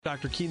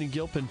Dr. Keenan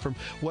Gilpin from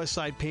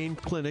Westside Pain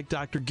Clinic.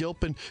 Dr.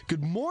 Gilpin,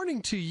 good morning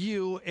to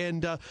you.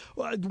 And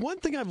one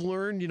thing I've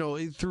learned,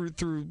 through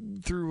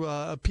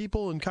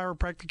people in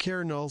chiropractic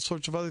care and all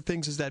sorts of other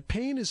things, is that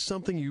pain is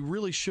something you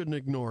really shouldn't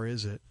ignore,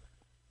 is it?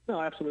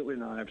 No, absolutely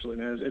not.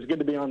 Absolutely not. It's good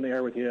to be on the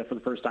air with you for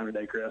the first time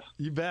today, Chris.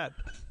 You bet.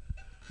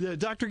 Yeah,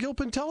 Dr.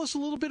 Gilpin, tell us a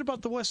little bit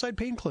about the Westside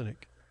Pain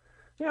Clinic.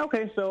 Yeah,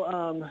 okay. So,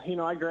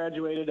 I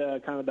graduated,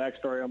 kind of a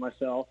backstory on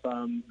myself.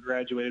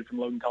 Graduated from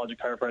Logan College of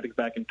Chiropractic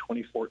back in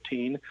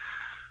 2014.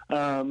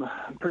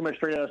 Pretty much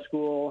straight out of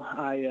school,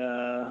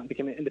 I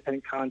became an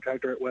independent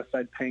contractor at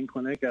Westside Pain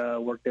Clinic,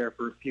 worked there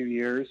for a few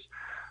years.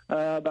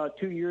 About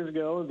 2 years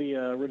ago, the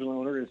original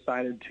owner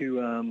decided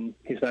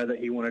that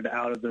he wanted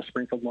out of the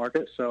Springfield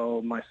market.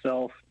 So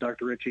myself,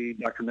 Dr. Ritchie,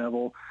 Dr.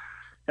 Neville,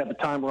 at the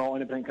time we're all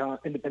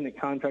independent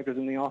contractors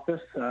in the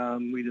office.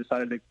 We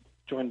decided to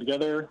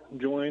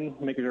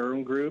make it our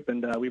own group,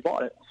 and we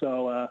bought it.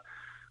 So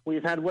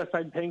we've had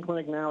Westside Pain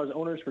Clinic now as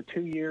owners for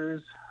 2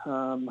 years.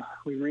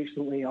 We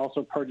recently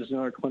also purchased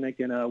another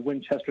clinic in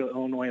Winchester,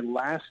 Illinois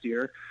last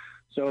year.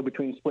 So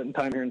between splitting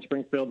time here in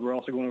Springfield, we're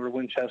also going over to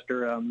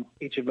Winchester.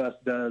 Each of us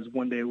does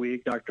 1 day a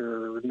week.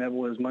 Dr.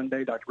 Neville is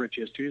Monday, Dr.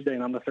 Ritchie is Tuesday,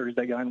 and I'm the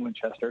Thursday guy in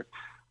Winchester.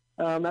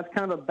 That's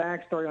kind of a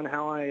backstory on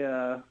how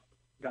I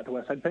got to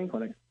Westside Pain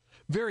Clinic.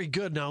 Very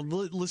good. Now,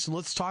 listen,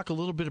 let's talk a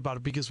little bit about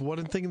it, because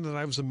one thing that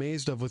I was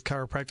amazed of with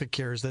chiropractic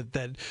care is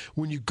that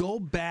when you go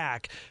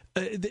back,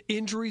 the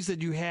injuries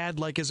that you had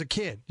like as a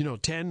kid,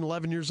 10,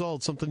 11 years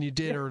old, something you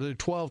did, or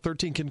 12,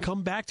 13, can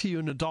come back to you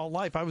in adult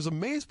life. I was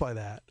amazed by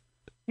that.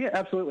 Yeah,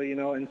 absolutely.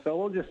 And so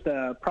we'll just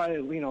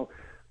probably,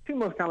 two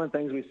most common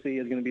things we see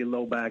is going to be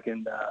low back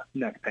and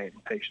neck pain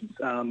patients.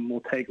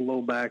 We'll take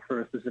low back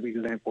for a specific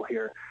example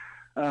here.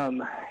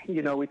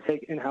 We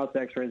take in-house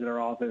x-rays at our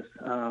office.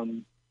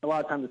 A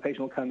lot of times the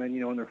patient will come in,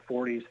 in their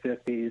 40s,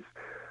 50s.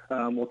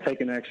 We'll take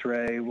an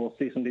x-ray. We'll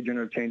see some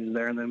degenerative changes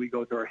there, and then we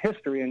go through our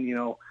history.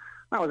 And,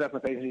 I was asking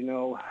the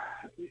patient,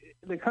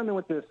 they come in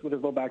with this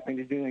low back pain.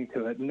 Did you do anything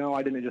to it? No,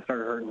 I didn't. It just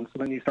started hurting. So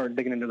then you start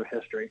digging into their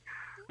history.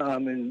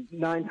 And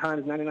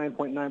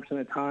 99.9% of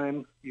the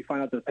time, you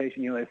find out that the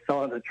patient, they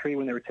fell out of a tree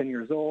when they were 10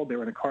 years old. They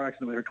were in a car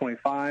accident when they were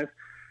 25.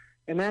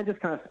 And that just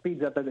kind of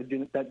speeds up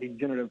that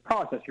degenerative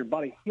process. Your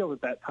body heals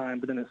at that time,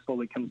 but then it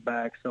slowly comes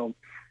back. So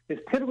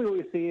it's typically what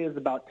we see is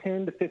about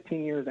 10 to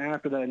 15 years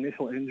after that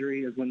initial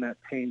injury is when that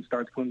pain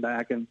starts coming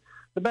back. And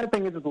the bad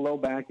thing is with the low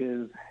back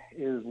is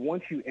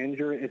once you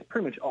injure it, it's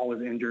pretty much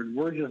always injured.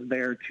 We're just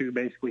there to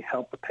basically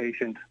help the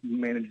patient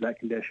manage that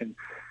condition.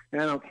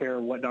 And I don't care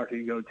what doctor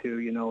you go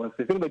to.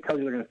 If anybody tells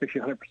you they're going to fix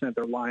you 100%,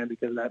 they're lying,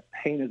 because that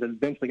pain is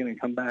eventually going to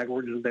come back.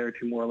 We're just there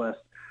to more or less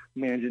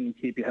manage it and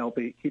keep you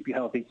healthy, keep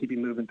you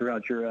moving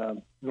throughout your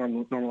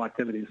normal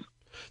activities.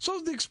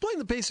 So explain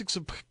the basics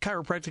of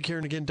chiropractic care.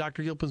 And again,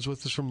 Dr. Gilpin's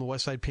with us from the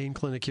Westside Pain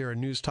Clinic here on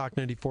News Talk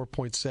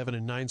 94.7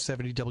 and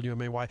 970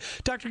 WMAY.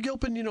 Dr.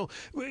 Gilpin,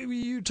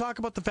 you talk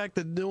about the fact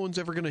that no one's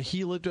ever going to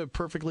heal it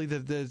perfectly,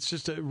 that it's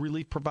just a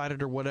relief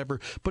provided or whatever.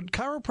 But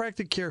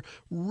chiropractic care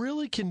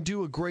really can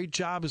do a great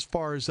job as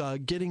far as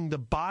getting the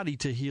body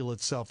to heal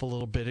itself a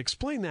little bit.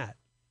 Explain that.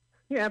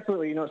 Yeah,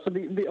 absolutely. So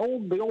the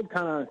old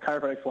kind of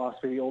chiropractic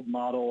philosophy, the old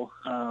model,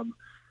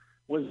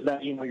 was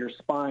that, your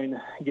spine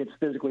gets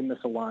physically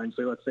misaligned.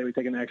 So let's say we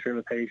take an x-ray of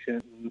a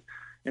patient, and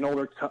an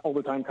older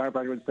time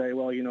chiropractor would say,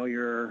 well,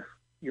 your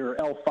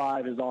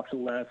L5 is off to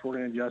the left. We're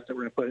going to adjust it.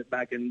 We're going to put it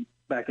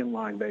back in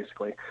line,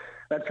 basically.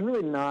 That's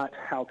really not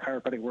how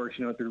chiropractic works.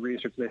 Through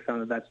research, they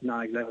found that that's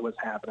not exactly what's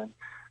happening.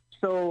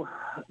 So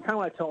kind of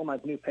what I tell all my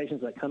new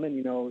patients that come in,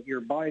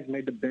 your body's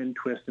made to bend,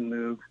 twist, and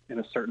move in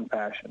a certain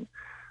fashion.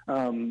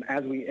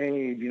 As we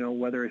age,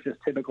 whether it's just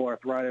typical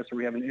arthritis or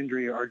we have an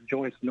injury, our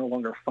joints no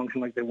longer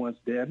function like they once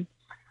did.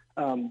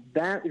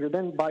 Your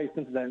then body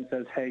senses that and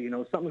says, hey,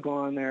 something's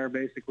going on there.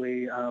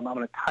 Basically, I'm going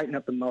to tighten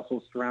up the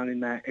muscles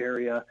surrounding that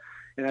area,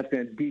 and that's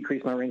going to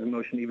decrease my range of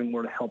motion even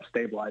more to help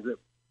stabilize it.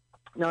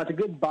 Now, it's a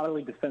good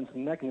bodily defense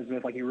mechanism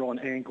if, you roll an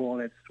ankle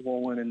and it's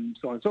swollen and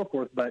so on and so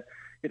forth, but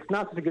it's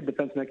not such a good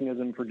defense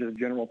mechanism for just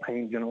general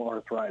pain, general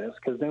arthritis,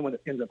 because then what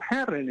ends up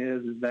happening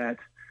is that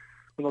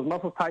when those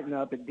muscles tighten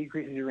up, it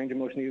decreases your range of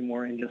motion even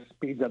more and just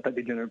speeds up that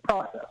degenerative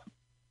process.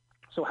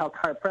 So how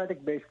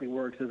chiropractic basically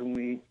works is when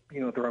we,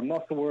 through our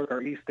muscle work,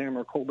 our E-stim,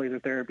 our cold laser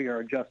therapy, our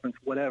adjustments,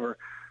 whatever,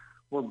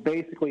 we're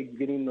basically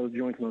getting those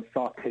joints and those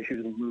soft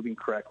tissues moving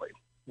correctly.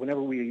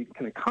 Whenever we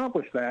can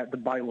accomplish that, the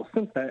body will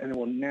sense that, and it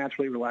will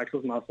naturally relax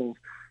those muscles.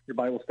 Your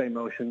body will stay in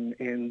motion,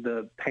 and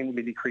the pain will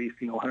be decreased,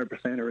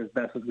 100% or as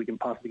best as we can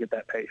possibly get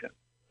that patient.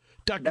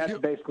 That's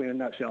basically in a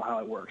nutshell how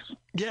it works.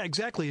 Yeah,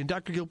 exactly. And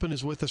Dr. Gilpin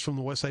is with us from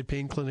the Westside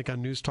Pain Clinic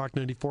on News Talk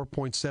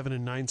 94.7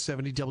 and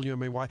 970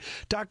 WMAY.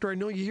 Doctor, I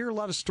know you hear a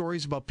lot of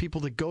stories about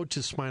people that go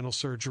to spinal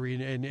surgery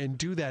and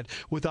do that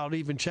without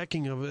even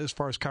checking as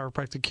far as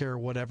chiropractic care or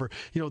whatever.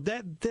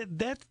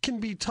 That can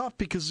be tough,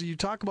 because you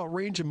talk about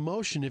range of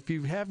motion. If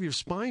you have your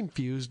spine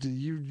fused,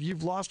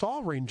 you've lost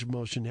all range of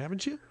motion,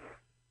 haven't you?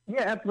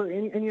 Yeah,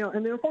 absolutely.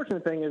 And the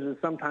unfortunate thing is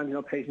sometimes,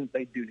 patients,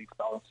 they do need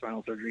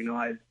spinal surgery.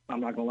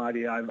 I'm not going to lie to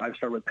you. I've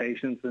started with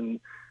patients, and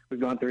we've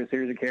gone through a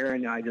series of care,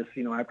 and I just,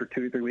 after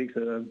 2 or 3 weeks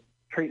of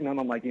treating them,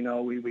 I'm like,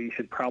 we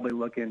should probably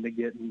look into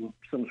getting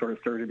some sort of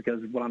surgery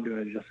because what I'm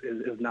doing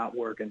is not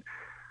working.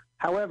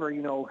 However,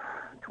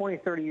 20,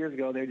 30 years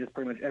ago, they just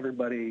pretty much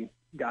everybody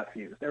got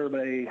fused.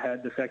 Everybody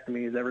had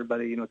vasectomies.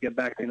 Everybody, get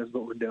back pain is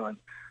what we're doing.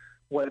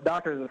 What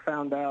doctors have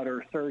found out,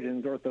 or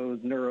surgeons,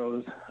 orthos,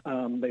 neuros,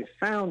 they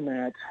found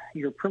that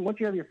once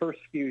you have your first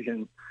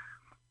fusion,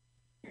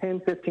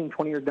 10, 15,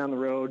 20 years down the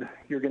road,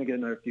 you're going to get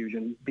another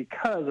fusion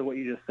because of what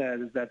you just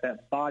said, is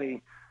that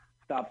body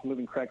stops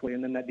moving correctly,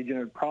 and then that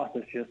degenerative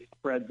process just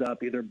spreads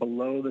up either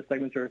below the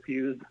segments that are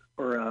fused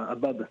or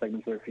above the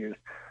segments that are fused.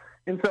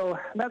 And so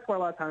that's why a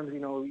lot of times,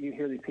 you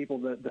hear these people,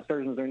 the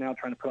surgeons are now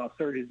trying to put off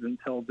surgeries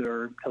until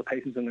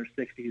patients in their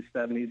 60s,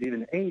 70s,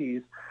 even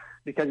 80s,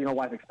 because,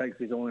 life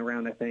expectancy is only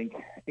around, I think,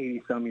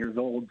 80-some years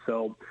old.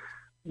 So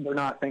they're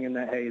not thinking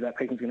that, hey, that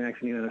patient's going to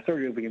actually need another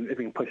surgery if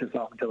we can push this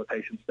off until the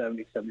patient's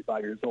 70,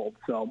 75 years old.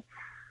 So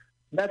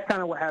that's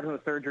kind of what happens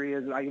with surgery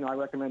is, I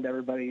recommend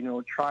everybody,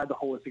 try the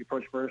holistic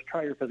approach first.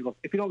 Try your physical.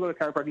 If you don't go to a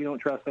chiropractor, you don't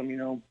trust them,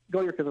 go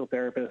to your physical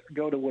therapist,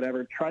 go to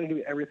whatever. Try to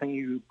do everything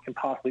you can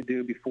possibly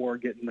do before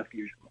getting the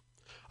fusion.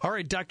 All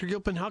right, Dr.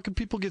 Gilpin, how can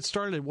people get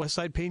started at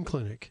Westside Pain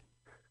Clinic?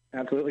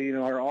 Absolutely.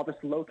 Our office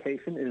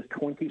location is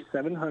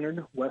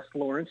 2700 West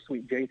Lawrence,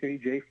 Suite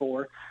J3,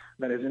 J4.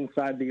 That is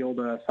inside the old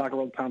Soccer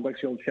World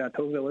Complex, the old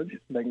Chateau Village.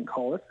 They can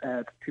call us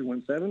at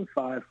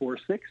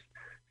 217-546-6698.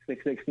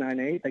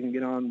 They can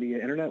get on the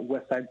internet,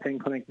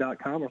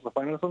 westsidepainclinic.com, or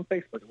find us on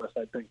Facebook at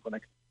Westside Pain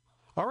Clinic.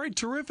 All right,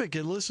 terrific.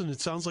 And listen,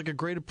 it sounds like a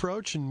great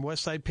approach, and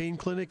Westside Pain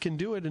Clinic can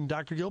do it. And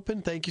Dr.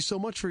 Gilpin, thank you so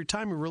much for your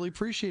time. We really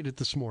appreciate it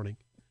this morning.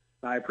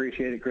 I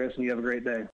appreciate it, Chris, and you have a great day.